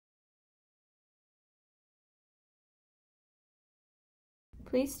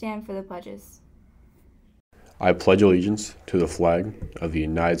Please stand for the pledges. I pledge allegiance to the flag of the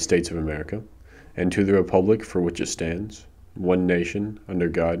United States of America and to the republic for which it stands, one nation, under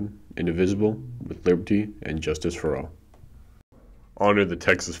God, indivisible, with liberty and justice for all. Honor the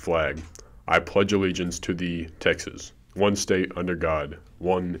Texas flag. I pledge allegiance to the Texas, one state under God,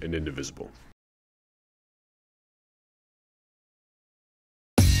 one and indivisible.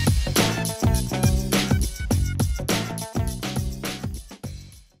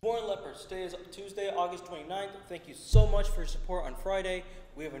 Born Leopards, today is Tuesday, August 29th. Thank you so much for your support on Friday.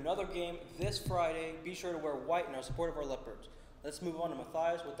 We have another game this Friday. Be sure to wear white in our support of our Leopards. Let's move on to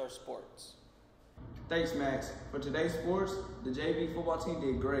Matthias with our sports. Thanks, Max. For today's sports, the JV football team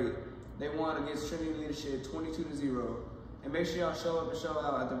did great. They won against Trinity Leadership 22-0. And make sure y'all show up and show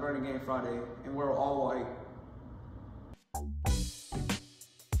out at the Vernon game Friday and wear all white.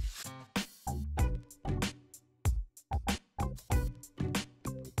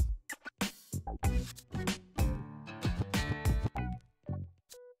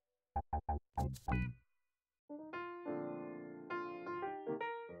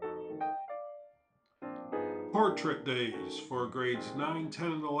 Portrait Days for grades 9,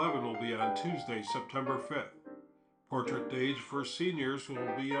 10, and 11 will be on Tuesday, September 5th. Portrait Days for seniors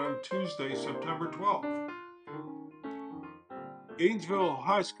will be on Tuesday, September 12th. Gainesville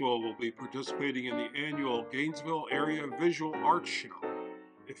High School will be participating in the annual Gainesville Area Visual Arts Show.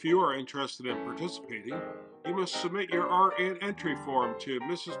 If you are interested in participating, you must submit your art and entry form to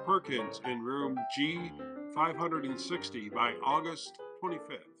Mrs. Perkins in room G560 by August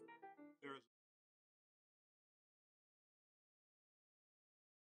 25th.